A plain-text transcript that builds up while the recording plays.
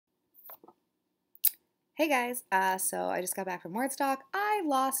Hey guys, so I just got back from Wordstock. I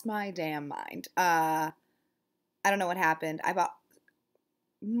lost my damn mind. I don't know what happened. I bought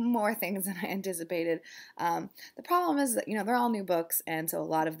more things than I anticipated. The problem is that, they're all new books, and so a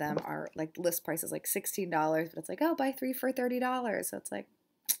lot of them are like list price is like $16, but it's like, oh, buy three for $30. So it's like,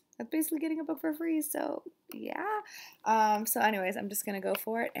 that's basically getting a book for free. So yeah. So anyways, I'm just gonna go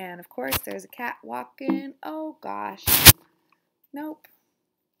for it. And of course, there's a cat walking. Oh gosh. Nope.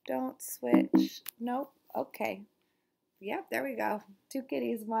 Don't switch. Nope. Okay. Yep, there we go. Two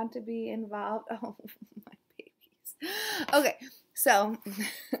kitties want to be involved. Oh, my babies. Okay, so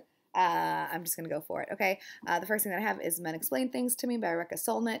I'm just going to go for it, okay? The first thing that I have is Men Explain Things to Me by Rebecca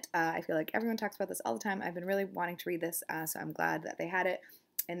Solnit. I feel like everyone talks about this all the time. I've been really wanting to read this, so I'm glad that they had it.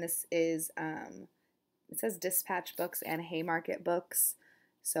 And this is, it says Dispatch Books and Haymarket Books,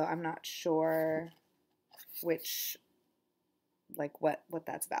 so I'm not sure which, like, what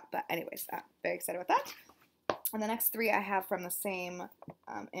that's about. But anyways, very excited about that. And the next three I have from the same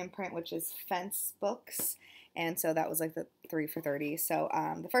imprint, which is Fence Books. And so that was like the 3 for $30. So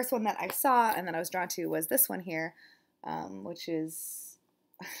the first one that I saw and that I was drawn to was this one here, which is,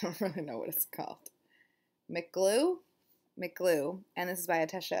 I don't really know what it's called. McGlue? And this is by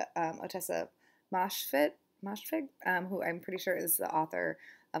Otessa Moshfegh, who I'm pretty sure is the author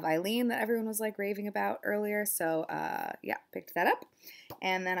of Eileen that everyone was like raving about earlier. So yeah, picked that up.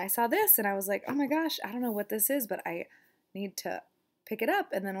 And then I saw this and I was like, oh my gosh, I don't know what this is, but I need to pick it up.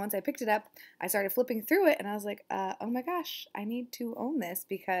 And then once I picked it up, I started flipping through it and I was like, oh my gosh, I need to own this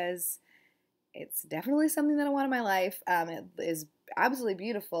because it's definitely something that I want in my life. It is absolutely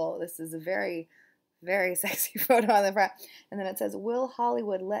beautiful. This is a very, very sexy photo on the front. And then it says, Will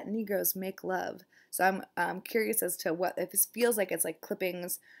Hollywood Let Negroes Make Love? So I'm curious as to what, if this feels like it's like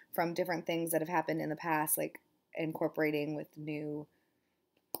clippings from different things that have happened in the past, like incorporating with new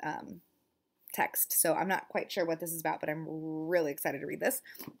text. So I'm not quite sure what this is about, but I'm really excited to read this.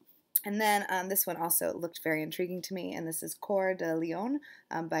 And then this one also looked very intriguing to me, and this is Cor de Leon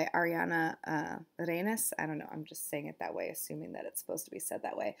by Ariana Reines. I don't know, I'm just saying it that way, assuming that it's supposed to be said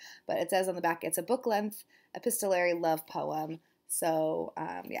that way. But it says on the back, it's a book-length epistolary love poem. So,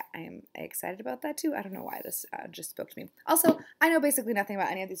 yeah, I am excited about that too. I don't know why this just spoke to me. Also, I know basically nothing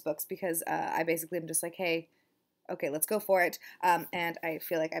about any of these books because I basically am just like, hey, okay, let's go for it. And I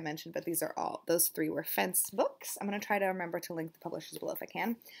feel like I mentioned, but those three were Fence Books. I'm going to try to remember to link the publishers below if I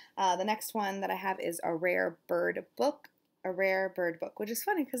can. The next one that I have is A Rare Bird Book, which is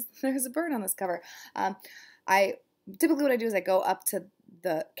funny because there's a bird on this cover. Typically what I do is I go up to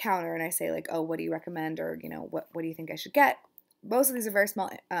the counter and I say like, oh, what do you recommend? Or, what do you think I should get? Most of these are very small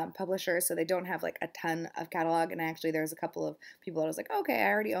publishers, so they don't have like a ton of catalog. And actually, there's a couple of people that I was like, okay, I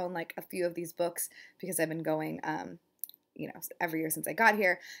already own like a few of these books because I've been going, every year since I got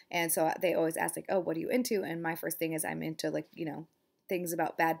here. And so they always ask like, oh, what are you into? And my first thing is I'm into like, things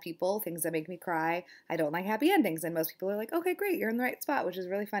about bad people, things that make me cry. I don't like happy endings. And most people are like, okay, great, you're in the right spot, which is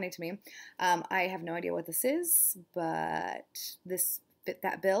really funny to me. I have no idea what this is, but this fit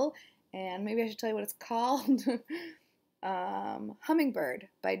that bill. And maybe I should tell you what it's called. Hummingbird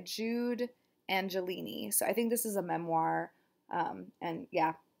by Jude Angelini. So I think this is a memoir, and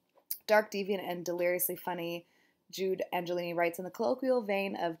yeah, dark, deviant, and deliriously funny. Jude Angelini writes in the colloquial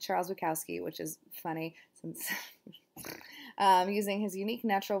vein of Charles Bukowski, which is funny since using his unique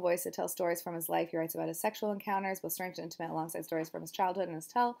natural voice to tell stories from his life. He writes about his sexual encounters, both strange and intimate, alongside stories from his childhood and his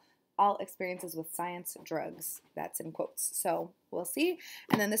all experiences with science, drugs. That's in quotes. So we'll see.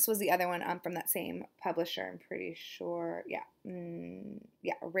 And then this was the other one from that same publisher. I'm pretty sure. Yeah.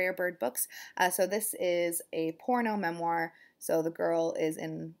 Yeah. Rare Bird Books. So this is a porno memoir. So the girl is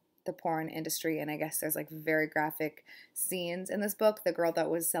in the porn industry, and I guess there's like very graphic scenes in this book. The girl that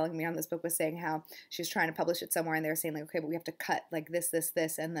was selling me on this book was saying how she was trying to publish it somewhere, and they were saying like, okay, but we have to cut like this,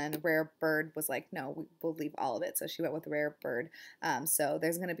 and then Rare Bird was like, no, we'll leave all of it. So she went with Rare Bird. So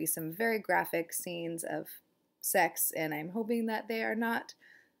there's going to be some very graphic scenes of sex, and I'm hoping that they are not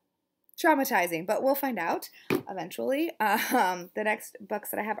traumatizing, but we'll find out eventually. The next books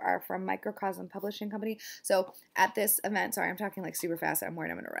that I have are from Microcosm Publishing Company. So at this event, sorry, I'm talking like super fast. I'm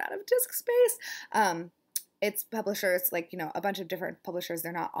worried I'm going to run out of disk space. It's publishers, like, a bunch of different publishers.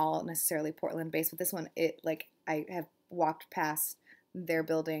 They're not all necessarily Portland based, but this one, I have walked past their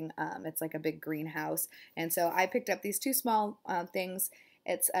building. It's like a big greenhouse. And so I picked up these two small things.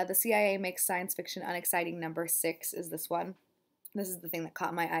 It's The CIA Makes Science Fiction Unexciting #6 is this one. This is the thing that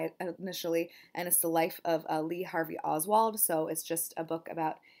caught my eye initially, and it's the life of Lee Harvey Oswald. So it's just a book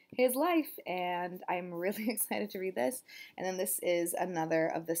about his life, and I'm really excited to read this. And then this is another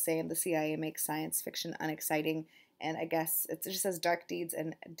of the same, The CIA Makes Science Fiction Unexciting, and I guess it just says Dark Deeds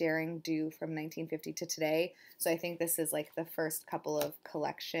and Daring Do from 1950 to today. So I think this is like the first couple of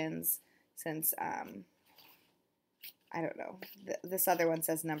collections since, I don't know, this other one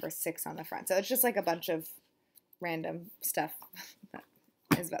says number 6 on the front. So it's just like a bunch of random stuff that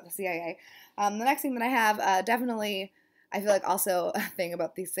is about the CIA. The next thing that I have, definitely, I feel like also a thing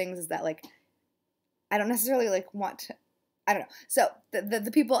about these things is that, like, I don't necessarily, like, want to, I don't know. So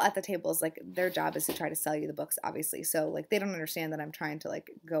the people at the tables, like, their job is to try to sell you the books, obviously. So, like, they don't understand that I'm trying to,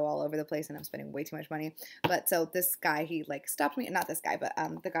 like, go all over the place and I'm spending way too much money. But so this guy, he, like, stopped me, not this guy, but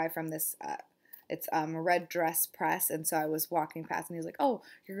the guy from this, it's Red Dress Press, and so I was walking past, and he was like, "Oh,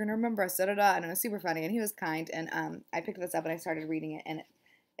 you're gonna remember us, da da da," and it was super funny, and he was kind, and I picked this up and I started reading it, and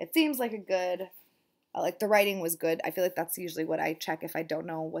it seems like a good, like the writing was good. I feel like that's usually what I check if I don't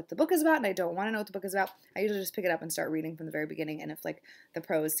know what the book is about, and I don't want to know what the book is about. I usually just pick it up and start reading from the very beginning, and if like the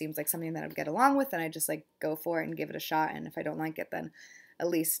prose seems like something that I would get along with, then I just like go for it and give it a shot, and if I don't like it, then at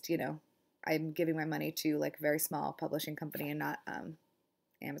least, you know, I'm giving my money to like a very small publishing company and not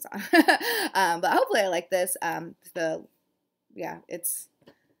Amazon. But hopefully I like this. It's,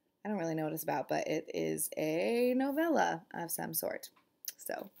 I don't really know what it's about, but it is a novella of some sort.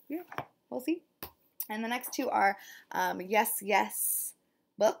 So yeah, we'll see. And the next two are Yes, Yes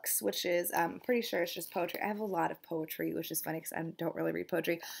books, which is, I'm pretty sure it's just poetry. I have a lot of poetry, which is funny because I don't really read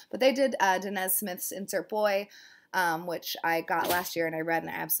poetry. But they did Danez Smith's Insert Boy, which I got last year and I read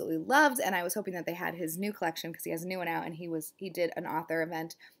and I absolutely loved, and I was hoping that they had his new collection because he has a new one out, and he did an author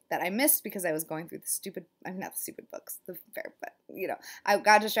event that I missed because I was going through not the stupid books, but you know, I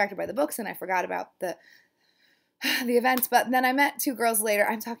got distracted by the books and I forgot about the events. But then I met two girls later.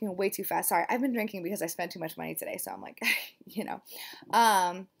 I'm talking way too fast. Sorry, I've been drinking because I spent too much money today, so I'm like, you know.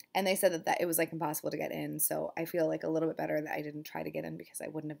 And they said that it was like impossible to get in, so I feel like a little bit better that I didn't try to get in because I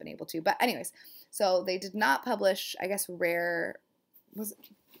wouldn't have been able to. But anyways, so they did not publish, I guess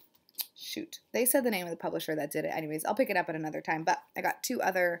they said the name of the publisher that did it. Anyways, I'll pick it up at another time, but I got two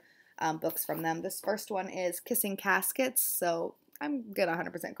other books from them. This first one is Kissing Caskets, so I'm gonna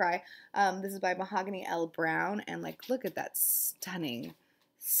 100% cry. This is by Mahogany L. Brown, and like, look at that stunning,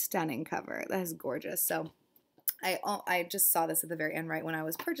 stunning cover. That is gorgeous. So I just saw this at the very end right when I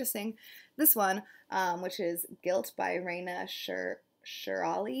was purchasing this one, which is Guilt by Raina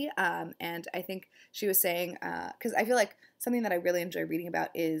Shirali, and I think she was saying, because I feel like something that I really enjoy reading about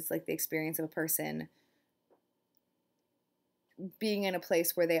is like the experience of a person being in a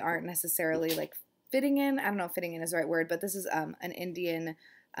place where they aren't necessarily like fitting in. I don't know if fitting in is the right word, but this is an Indian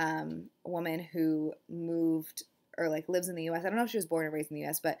woman who moved or like lives in the U.S. I don't know if she was born and raised in the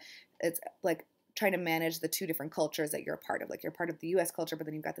U.S., but it's like trying to manage the two different cultures that you're a part of. Like you're part of the U.S. culture, but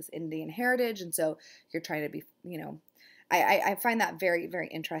then you've got this Indian heritage, and so you're trying to be, you know, I find that very, very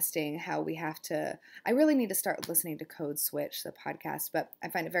interesting how we have to, I really need to start listening to Code Switch, the podcast, but I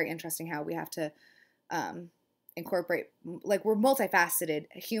find it very interesting how we have to incorporate, like we're multifaceted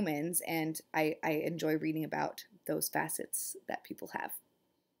humans, and I enjoy reading about those facets that people have.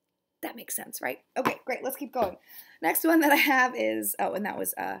 That makes sense, right? Okay, great. Let's keep going. Next one that I have is, and that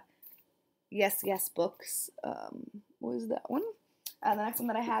was Yes, Yes Books. What was that one? The next one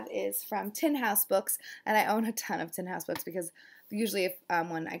that I have is from Tin House Books, and I own a ton of Tin House books because usually if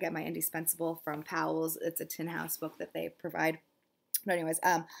when I get my indispensable from Powell's, it's a Tin House book that they provide. But anyways,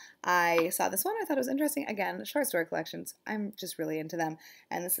 I saw this one. I thought it was interesting. Again, short story collections. I'm just really into them.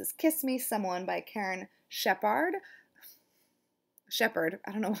 And this is Kiss Me Someone by Karen Shepard.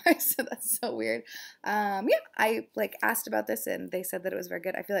 I don't know why I said that's so weird. Yeah, I like asked about this and they said that it was very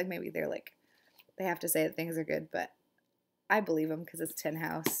good. I feel like maybe they're like, they have to say that things are good, but I believe them because it's Tin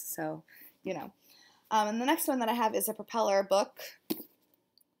House. So, you know. And the next one that I have is a Propeller book.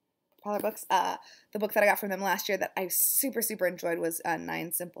 Propeller Books. The book that I got from them last year that I super, super enjoyed was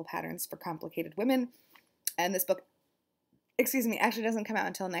 9 Simple Patterns for Complicated Women. And this book, actually doesn't come out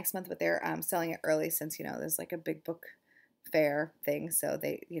until next month, but they're selling it early since, you know, there's like a big book fair thing. So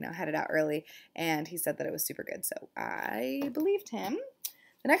they, you know, had it out early. And he said that it was super good. So I believed him.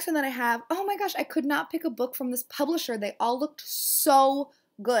 The next one that I have, oh my gosh, I could not pick a book from this publisher. They all looked so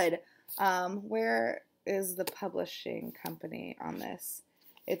good. Where is the publishing company on this?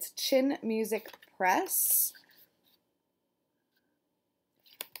 It's Chin Music Press.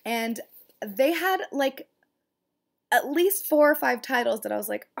 And they had like at least 4 or 5 titles that I was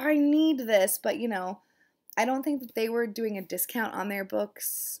like, I need this. But, you know, I don't think that they were doing a discount on their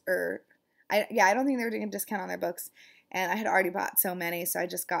books. I don't think they were doing a discount on their books. And I had already bought so many, so I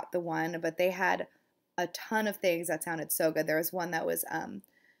just got the one. But they had a ton of things that sounded so good. There was one that was,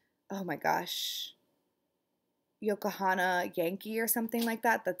 oh my gosh, Yokohama Yankee or something like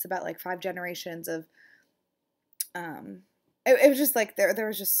that. That's about like 5 generations of it was just like there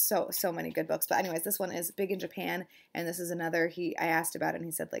was just so many good books. But anyways, this one is big in Japan, and this is another I asked about it, and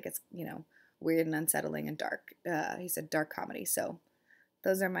he said like it's weird and unsettling and dark. He said dark comedy. So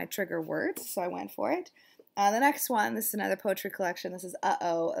those are my trigger words. So I went for it. The next one, this is another poetry collection. This is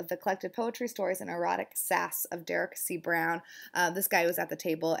Uh-Oh, the collected poetry, stories, and erotic sass of Derek C. Brown. This guy was at the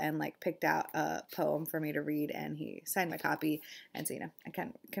table and like picked out a poem for me to read, and he signed my copy. And so, I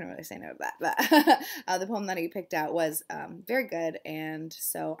couldn't really say no to that. But the poem that he picked out was very good, and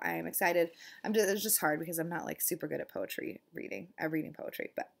so I'm excited. It's just hard because I'm not like super good at reading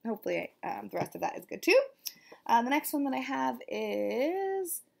poetry, but hopefully the rest of that is good too. The next one that I have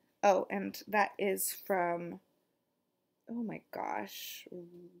is... Oh, and that is from, oh my gosh,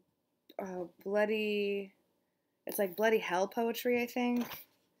 it's like Bloody Hell poetry, I think.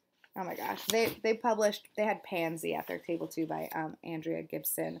 Oh my gosh, they had Pansy at their table too by Andrea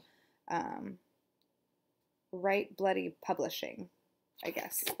Gibson. Write Bloody Publishing, I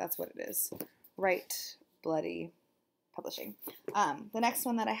guess that's what it is. Write Bloody Publishing. The next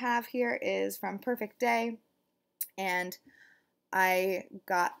one that I have here is from Perfect Day, and I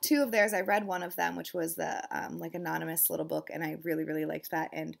got 2 of theirs. I read one of them, which was the like anonymous little book, and I really, really liked that.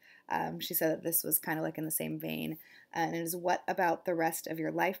 And she said that this was kind of like in the same vein. And it is What About the Rest of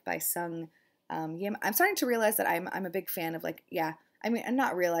Your Life by Sung Yim. I'm starting to realize that I'm a big fan of like, yeah, I mean, I'm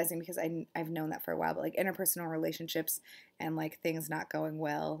not realizing because I've known that for a while, but like interpersonal relationships and like things not going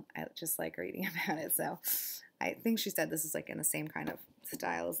well. I just like reading about it. So I think she said this is like in the same kind of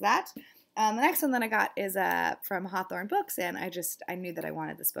style as that. The next one that I got is from Hawthorne Books, and I knew that I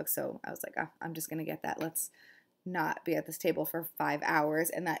wanted this book, so I was like, oh, I'm just going to get that. Let's not be at this table for 5 hours,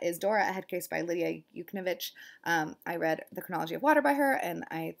 and that is Dora, a Headcase by Lydia Yuknevich. I read The Chronology of Water by her, and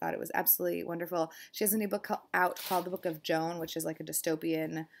I thought it was absolutely wonderful. She has a new book out called The Book of Joan, which is like a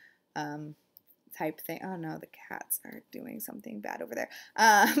dystopian type thing. Oh no, the cats are doing something bad over there.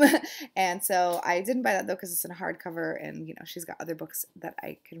 And so I didn't buy that though because it's in a hardcover, and she's got other books that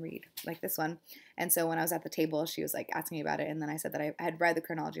I can read like this one. And so when I was at the table, she was like asking me about it, and then I said that I had read The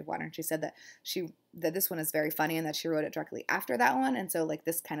Chronology of Water, and she said that this one is very funny and that she wrote it directly after that one, and so like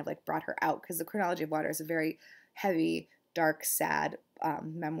this kind of like brought her out because The Chronology of Water is a very heavy, dark, sad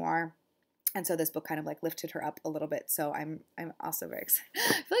memoir. And so this book kind of like lifted her up a little bit. So I'm also very excited.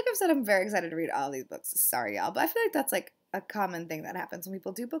 I feel like I've said I'm very excited to read all these books. Sorry, y'all. But I feel like that's like a common thing that happens when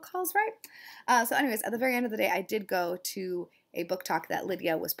people do book hauls, right? So anyways, at the very end of the day, I did go to a book talk that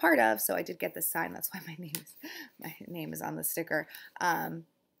Lydia was part of. So I did get this sign. That's why my name is on the sticker.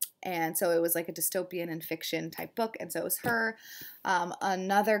 And so it was like a dystopian and fiction type book. And so it was her,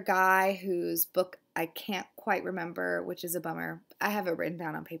 another guy whose book I can't quite remember, which is a bummer. I have it written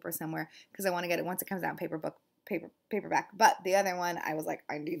down on paper somewhere because I want to get it once it comes out in paperback. But the other one, I was like,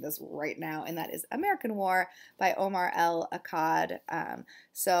 I need this right now. And that is American War by Omar El Akkad.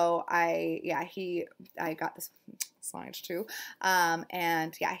 So I got this slide too.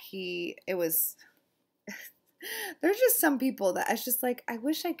 And yeah, it was... There's just some people that I was just like, I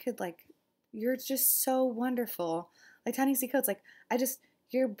wish I could, like, you're just so wonderful. Like Ta-Nehisi Coates, like,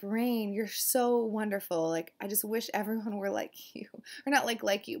 your brain, you're so wonderful. Like, I just wish everyone were like you. Or not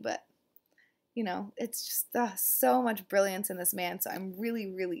like you, but, it's just so much brilliance in this man. So I'm really,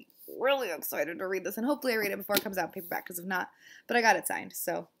 really, really excited to read this. And hopefully I read it before it comes out in paperback, because if not, but I got it signed,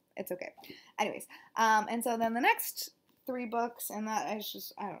 so it's okay. Anyways, and so then the next 3 books, and that I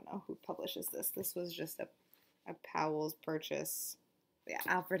don't know who publishes this. This was just a Powell's purchase. Yeah,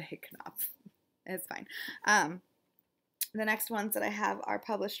 Alfred A. Knopf. It's fine. The next ones that I have are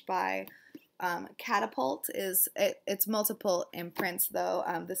published by Catapult. It's multiple imprints though.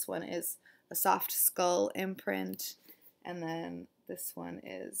 This one is a Soft Skull imprint, and then this one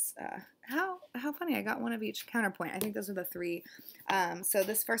is how funny. I got one of each. Counterpoint. I think those are the 3. So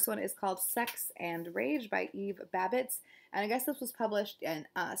this first one is called Sex and Rage by Eve Babbitt, and I guess this was published in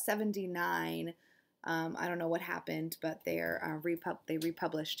 79. I don't know what happened, but they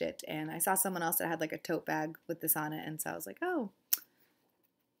republished it, and I saw someone else that had like a tote bag with this on it, and so I was like, oh,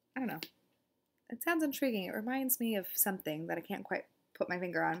 I don't know. It sounds intriguing. It reminds me of something that I can't quite put my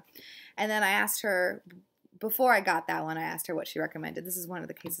finger on. And then I asked her, before I got that one, I asked her what she recommended. This is one of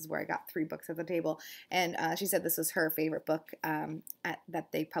the cases where I got 3 books at the table, and she said this was her favorite book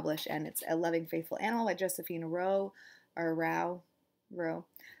that they published, and it's A Loving Faithful Animal by Josephine Rowe.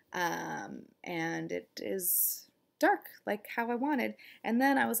 And it is dark, like how I wanted. And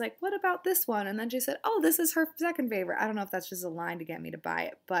then I was like, what about this one? And then she said, oh, this is her second favorite. I don't know if that's just a line to get me to buy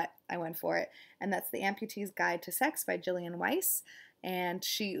it, but I went for it. And that's The Amputee's Guide to Sex by Gillian Weiss. And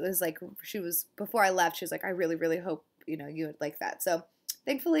before I left, she was like, I really, really hope, you would like that. So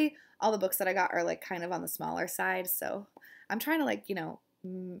Thankfully, all the books that I got are like kind of on the smaller side, so I'm trying to like,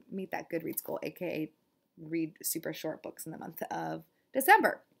 meet that Goodreads goal, aka read super short books in the month of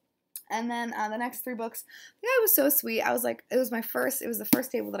December. And then the next 3 books, the guy was so sweet. I was like, it was the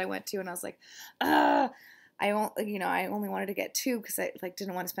first table that I went to, and I was like, I only wanted to get 2 because I like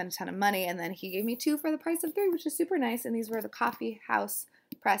didn't want to spend a ton of money, and then he gave me 2 for the price of 3, which is super nice. And these were the Coffee House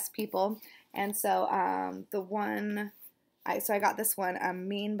Press people, and so I got this one,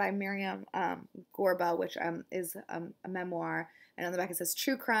 Mean by Miriam Gorba, which is a memoir. And on the back it says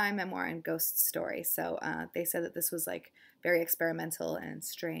true crime, memoir, and ghost story. So they said that this was like very experimental and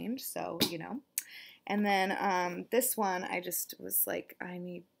strange. So, And then this one, I just was like, I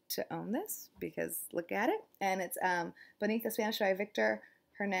need to own this because look at it. And it's Beneath the Spanish by Victor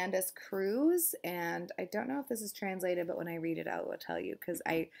Hernandez Cruz. And I don't know if this is translated, but when I read it, I will tell you because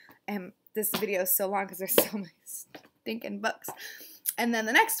this video is so long because there's so many stinking books. And then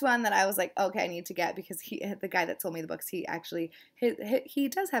the next one that I was like, okay, I need to get because the guy that told me the books, he actually, he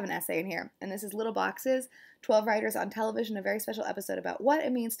does have an essay in here. And this is Little Boxes, 12 Writers on Television, a very special episode about what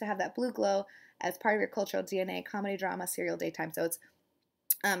it means to have that blue glow as part of your cultural DNA, comedy, drama, serial, daytime. So it's,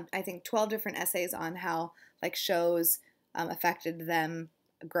 I think, 12 different essays on how, like, shows affected them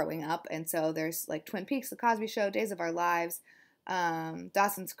growing up. And so there's, like, Twin Peaks, The Cosby Show, Days of Our Lives,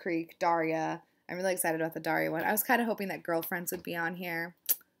 Dawson's Creek, Daria. I'm really excited about the Daria one. I was kind of hoping that Girlfriends would be on here,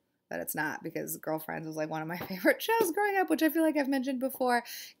 but it's not because Girlfriends was like one of my favorite shows growing up, which I feel like I've mentioned before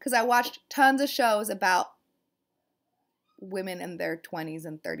because I watched tons of shows about women in their 20s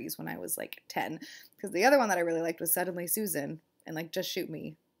and 30s when I was like 10 because the other one that I really liked was Suddenly Susan and like Just Shoot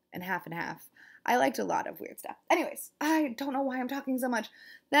Me and Half and Half. I liked a lot of weird stuff. Anyways, I don't know why I'm talking so much.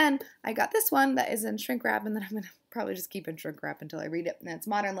 Then I got this one that is in shrink wrap and then I'm going to probably just keep in shrink wrap until I read it. And it's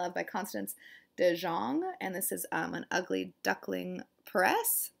Modern Love by Constance De Jong, and this is an Ugly Duckling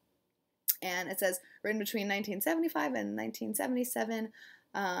press, and it says written between 1975 and 1977.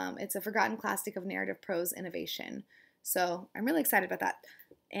 It's a forgotten classic of narrative prose innovation, so I'm really excited about that.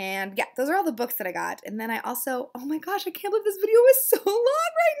 And yeah, those are all the books that I got. And then I also, oh my gosh, I can't believe this video is so long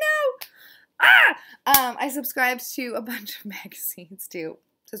right now. I subscribed to a bunch of magazines too.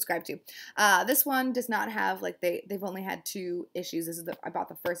 Subscribe to. This one does not have, like, they've only had 2 issues. This is I bought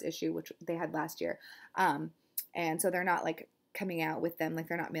the first issue, which they had last year. And so they're not, like, coming out with them, like,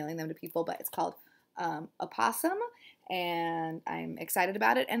 they're not mailing them to people, but it's called Opossum, and I'm excited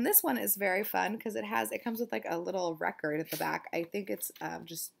about it. And this one is very fun because it comes with, like, a little record at the back. I think it's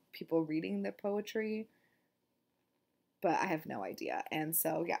just people reading the poetry, but I have no idea. And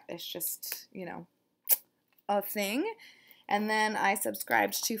so, yeah, it's just, a thing. And then I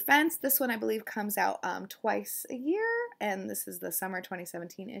subscribed to Fence. This one, I believe, comes out twice a year. And this is the summer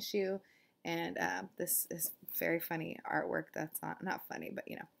 2017 issue. And this is very funny artwork that's not funny, but,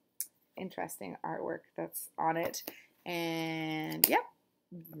 interesting artwork that's on it. And, yeah,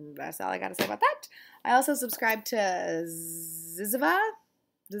 that's all I got to say about that. I also subscribed to Zizva.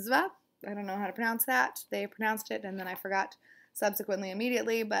 I don't know how to pronounce that. They pronounced it, and then I forgot subsequently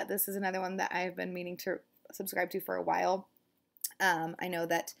immediately. But this is another one that I've been meaning to subscribe to for a while. I know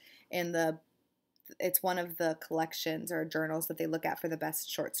that it's one of the collections or journals that they look at for the best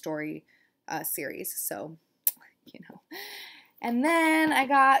short story series. So, And then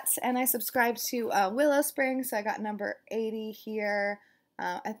I subscribed to Willow Spring, so I got number 80 here.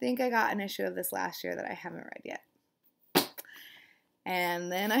 I think I got an issue of this last year that I haven't read yet.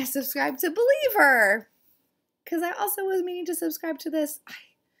 And then I subscribed to Believer, because I also was meaning to subscribe to this. I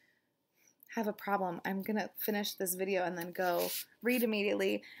have a problem. I'm going to finish this video and then go read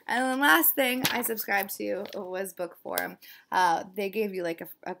immediately. And then last thing I subscribed to was Book Forum. They gave you like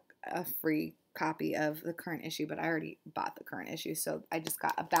a free copy of the current issue, but I already bought the current issue, so I just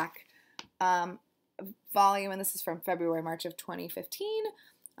got a back volume, and this is from February, March of 2015.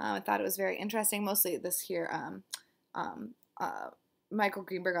 I thought it was very interesting, mostly this here, Michael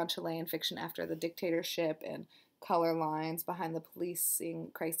Greenberg on Chilean fiction after the dictatorship and color lines behind the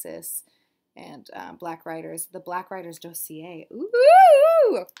policing crisis, and Black Writers, the Black Writers dossier.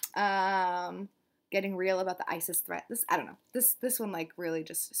 Ooh! Getting real about the ISIS threat. I don't know. This one like really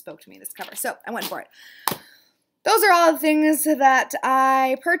just spoke to me, this cover. So I went for it. Those are all the things that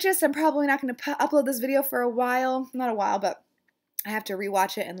I purchased. I'm probably not going to upload this video for a while. Not a while, but I have to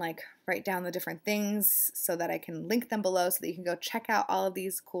rewatch it and like write down the different things so that I can link them below so that you can go check out all of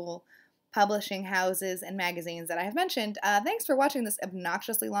these cool publishing houses and magazines that I have mentioned. Thanks for watching this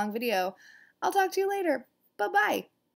obnoxiously long video. I'll talk to you later. Bye-bye.